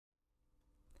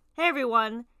Hey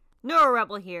everyone,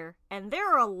 NeuroRebel here, and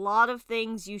there are a lot of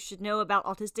things you should know about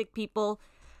autistic people,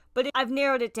 but I've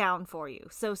narrowed it down for you,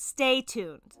 so stay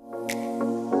tuned.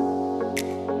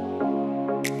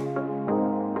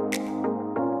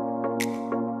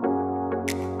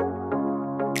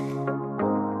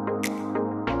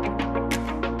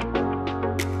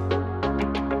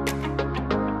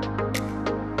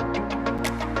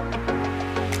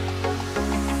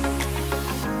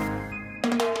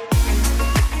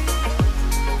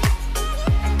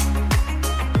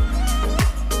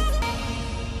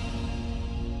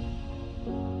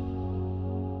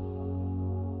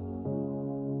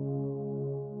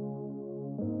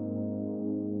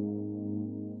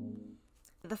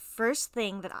 The first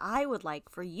thing that I would like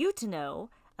for you to know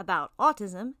about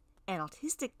autism and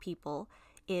autistic people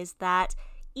is that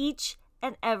each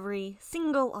and every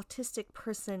single autistic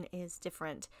person is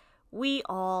different. We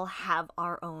all have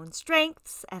our own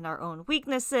strengths and our own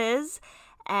weaknesses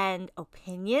and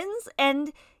opinions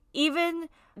and even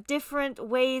different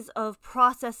ways of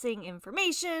processing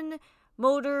information,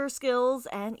 motor skills,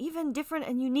 and even different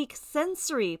and unique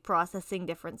sensory processing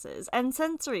differences and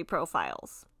sensory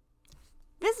profiles.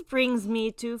 This brings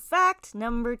me to fact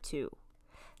number 2.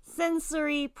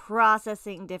 Sensory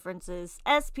processing differences,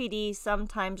 SPD,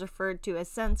 sometimes referred to as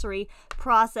sensory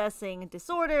processing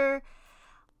disorder.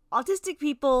 Autistic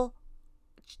people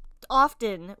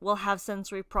often will have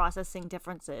sensory processing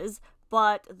differences,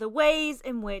 but the ways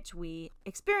in which we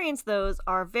experience those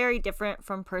are very different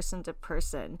from person to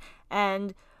person.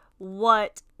 And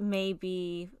what may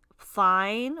be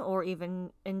fine or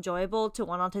even enjoyable to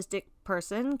one autistic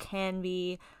person can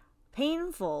be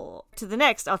painful to the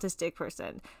next autistic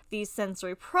person. These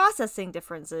sensory processing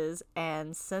differences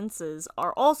and senses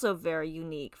are also very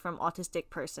unique from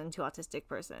autistic person to autistic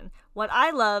person. What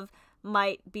I love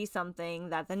might be something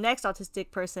that the next autistic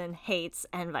person hates,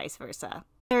 and vice versa.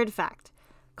 Third fact,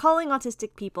 calling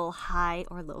autistic people high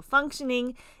or low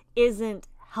functioning isn't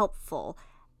helpful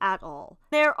at all.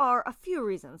 There are a few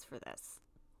reasons for this.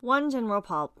 One general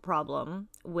problem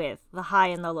with the high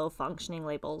and the low functioning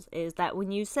labels is that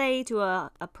when you say to a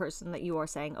person that you are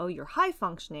saying, oh, you're high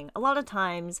functioning, a lot of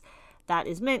times that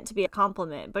is meant to be a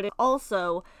compliment, but it's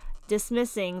also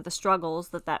dismissing the struggles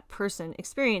that that person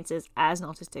experiences as an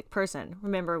autistic person.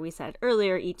 Remember, we said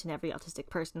earlier, each and every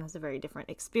autistic person has a very different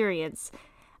experience.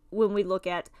 When we look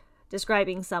at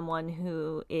describing someone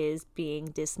who is being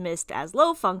dismissed as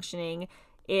low functioning,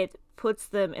 it puts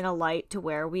them in a light to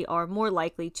where we are more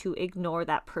likely to ignore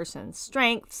that person's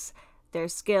strengths, their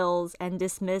skills, and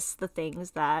dismiss the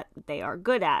things that they are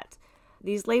good at.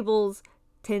 These labels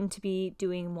tend to be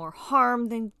doing more harm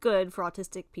than good for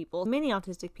autistic people. Many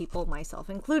autistic people, myself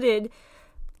included,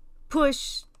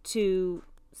 push to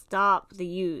stop the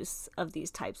use of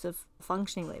these types of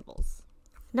functioning labels.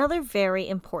 Another very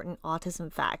important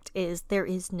autism fact is there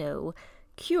is no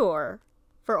cure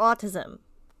for autism.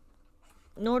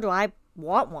 Nor do I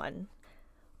want one.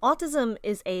 Autism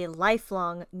is a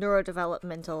lifelong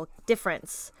neurodevelopmental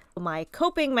difference. My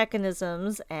coping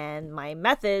mechanisms and my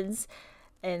methods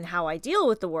and how I deal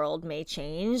with the world may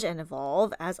change and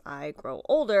evolve as I grow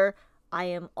older. I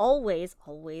am always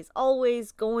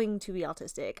going to be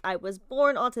autistic. I was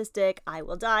born autistic. I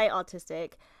will die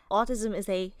autistic. Autism is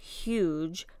a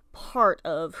huge part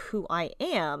of who I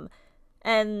am.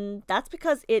 And that's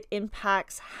because it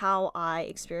impacts how I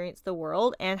experience the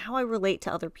world and how I relate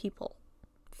to other people.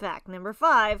 Fact number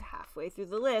 5, halfway through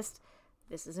the list,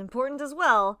 this is important as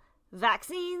well.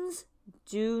 Vaccines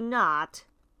do not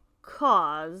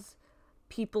cause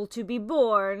people to be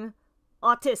born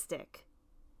autistic.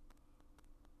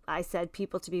 I said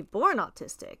people to be born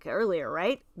autistic earlier,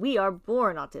 right? We are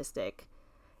born autistic.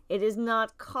 It is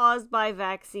not caused by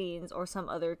vaccines or some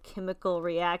other chemical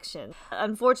reaction.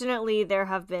 Unfortunately, there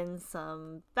have been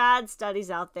some bad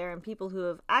studies out there and people who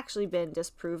have actually been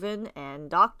disproven and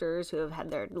doctors who have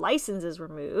had their licenses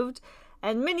removed,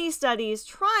 and many studies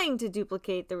trying to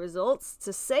duplicate the results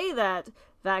to say that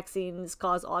vaccines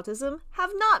cause autism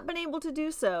have not been able to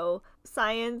do so.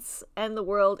 Science and the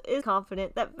world is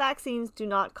confident that vaccines do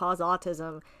not cause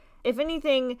autism. If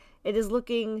anything, it is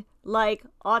looking like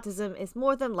autism is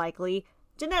more than likely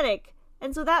genetic,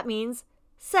 and so that means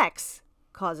sex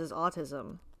causes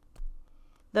autism.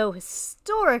 Though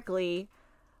historically,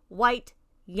 white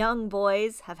young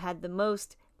boys have had the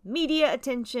most media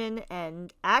attention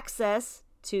and access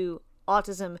to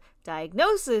autism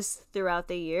diagnosis throughout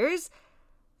the years,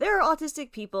 there are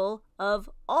autistic people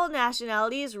of all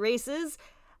nationalities, races,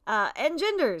 and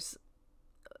genders.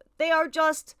 They are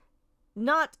just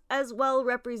not as well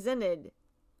represented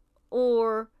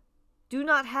or do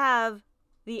not have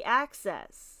the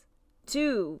access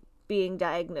to being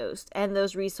diagnosed and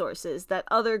those resources that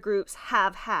other groups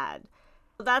have had.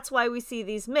 That's why we see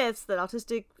these myths that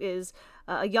autistic is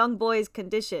a young boy's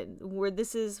condition, where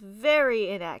this is very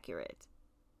inaccurate.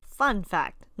 Fun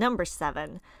fact, number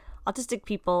 7. Autistic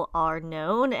people are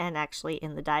known, and actually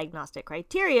in the diagnostic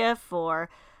criteria, for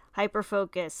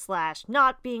hyperfocus /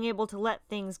 not being able to let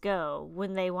things go.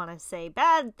 When they want to say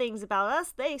bad things about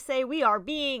us, they say we are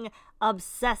being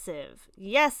obsessive.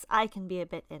 Yes, I can be a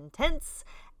bit intense,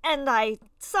 and I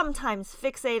sometimes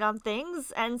fixate on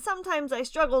things, and sometimes I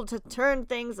struggle to turn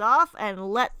things off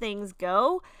and let things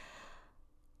go.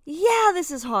 Yeah,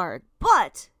 this is hard,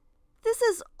 but this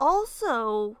is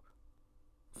also,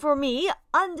 for me,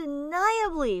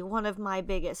 undeniably one of my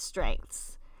biggest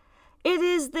strengths. It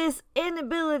is this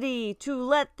inability to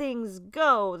let things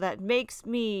go that makes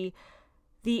me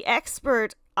the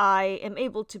expert I am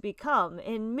able to become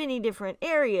in many different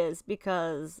areas,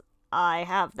 because I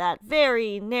have that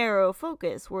very narrow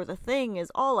focus where the thing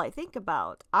is all I think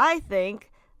about. I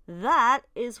think that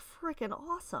is freaking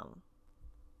awesome.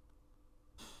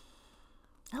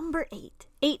 Number 8.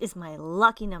 8 is my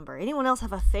lucky number. Anyone else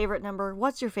have a favorite number?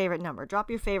 What's your favorite number? Drop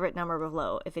your favorite number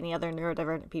below if any other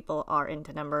neurodivergent people are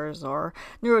into numbers, or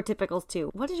neurotypicals too.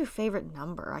 What is your favorite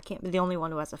number? I can't be the only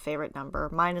one who has a favorite number.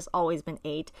 Mine has always been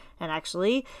 8, and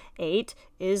actually 8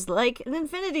 is like an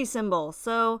infinity symbol,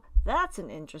 so that's an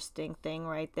interesting thing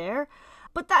right there.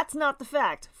 But that's not the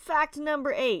fact. Fact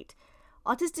number 8.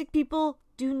 Autistic people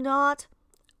do not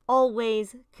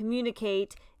always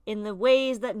communicate in the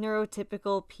ways that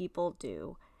neurotypical people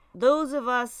do. Those of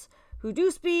us who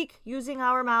do speak using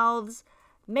our mouths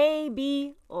may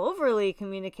be overly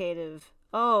communicative.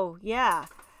 Oh, yeah,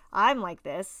 I'm like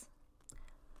this.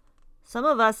 Some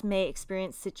of us may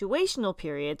experience situational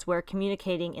periods where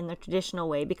communicating in the traditional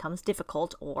way becomes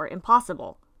difficult or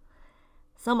impossible.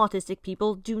 Some autistic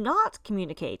people do not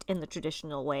communicate in the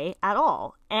traditional way at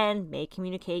all, and may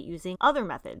communicate using other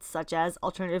methods, such as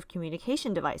alternative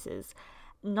communication devices.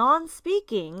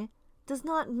 Non-speaking does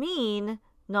not mean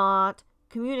not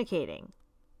communicating.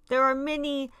 There are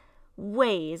many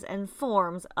ways and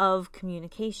forms of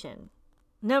communication.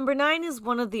 Number 9 is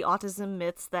one of the autism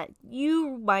myths that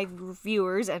you, my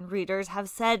viewers and readers, have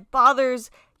said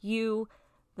bothers you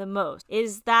the most,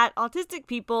 is that autistic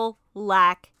people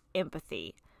lack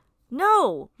empathy.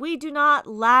 No, we do not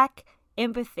lack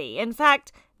empathy. In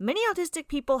fact, many autistic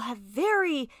people have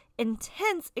very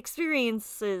intense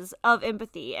experiences of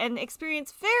empathy and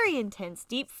experience very intense,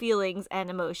 deep feelings and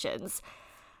emotions.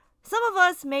 Some of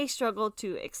us may struggle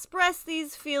to express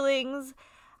these feelings,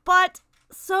 but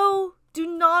so do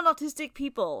non-autistic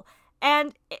people.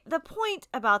 And the point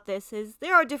about this is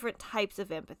there are different types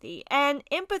of empathy, and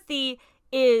empathy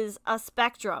is a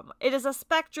spectrum. It is a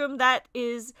spectrum that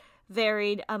is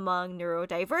varied among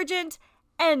neurodivergent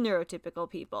and neurotypical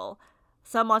people.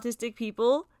 Some autistic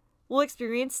people will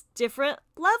experience different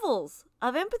levels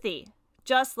of empathy,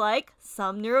 just like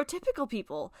some neurotypical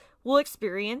people will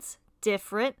experience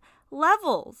different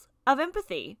levels of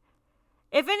empathy.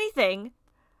 If anything,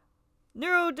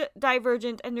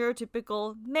 neurodivergent and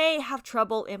neurotypical may have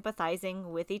trouble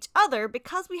empathizing with each other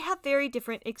because we have very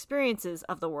different experiences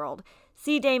of the world.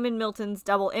 See Damon Milton's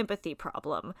double empathy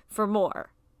problem for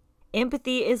more.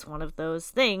 Empathy is one of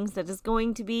those things that is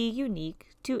going to be unique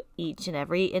to each and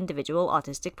every individual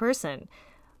autistic person.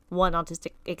 One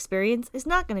autistic experience is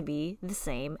not going to be the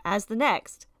same as the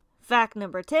next. Fact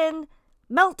number 10,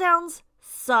 meltdowns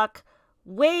suck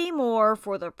way more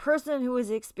for the person who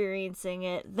is experiencing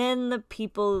it than the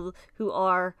people who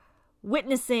are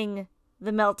witnessing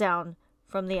the meltdown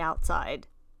from the outside.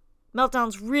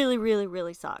 Meltdowns really, really,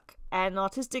 really suck. And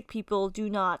autistic people do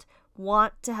not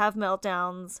want to have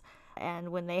meltdowns. And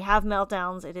when they have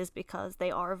meltdowns, it is because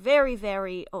they are very,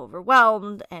 very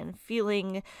overwhelmed and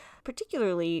feeling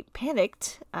particularly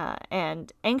panicked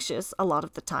and anxious a lot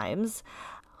of the times.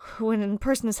 When a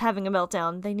person is having a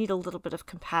meltdown, they need a little bit of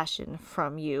compassion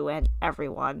from you and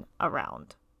everyone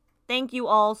around. Thank you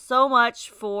all so much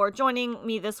for joining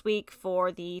me this week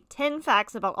for the 10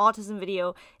 Facts About Autism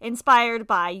video inspired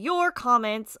by your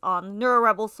comments on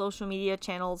NeuroRebel social media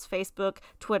channels, Facebook,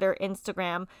 Twitter,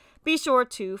 Instagram. Be sure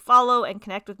to follow and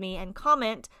connect with me and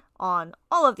comment on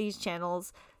all of these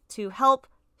channels to help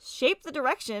shape the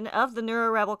direction of the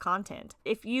NeuroRebel content.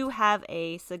 If you have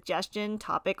a suggestion,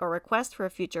 topic, or request for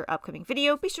a future upcoming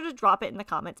video, be sure to drop it in the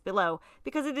comments below,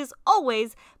 because it is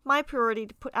always my priority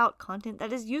to put out content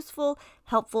that is useful,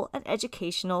 helpful, and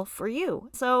educational for you.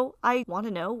 So I want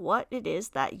to know what it is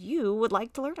that you would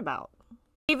like to learn about.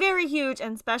 A very huge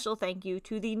and special thank you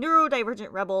to the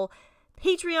Neurodivergent Rebel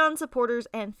Patreon supporters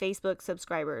and Facebook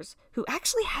subscribers who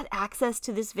actually had access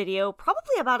to this video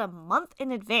probably about a month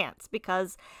in advance,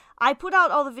 because I put out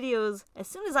all the videos as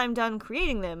soon as I'm done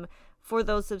creating them for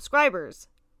those subscribers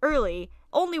early.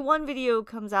 Only one video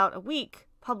comes out a week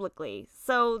publicly,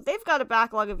 so they've got a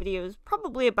backlog of videos,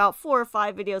 probably about 4 or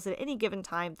 5 videos at any given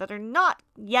time that are not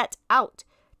yet out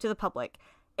to the public.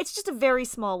 It's just a very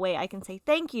small way I can say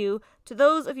thank you to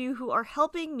those of you who are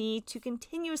helping me to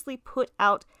continuously put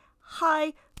out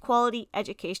high quality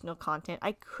educational content.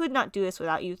 I could not do this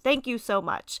without you. Thank you so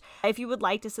much. If you would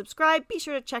like to subscribe, be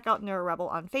sure to check out NeuroRebel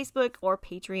on Facebook or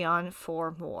Patreon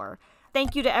for more.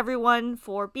 Thank you to everyone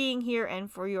for being here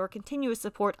and for your continuous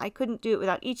support. I couldn't do it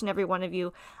without each and every one of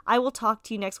you. I will talk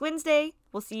to you next Wednesday.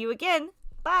 We'll see you again.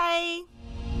 Bye!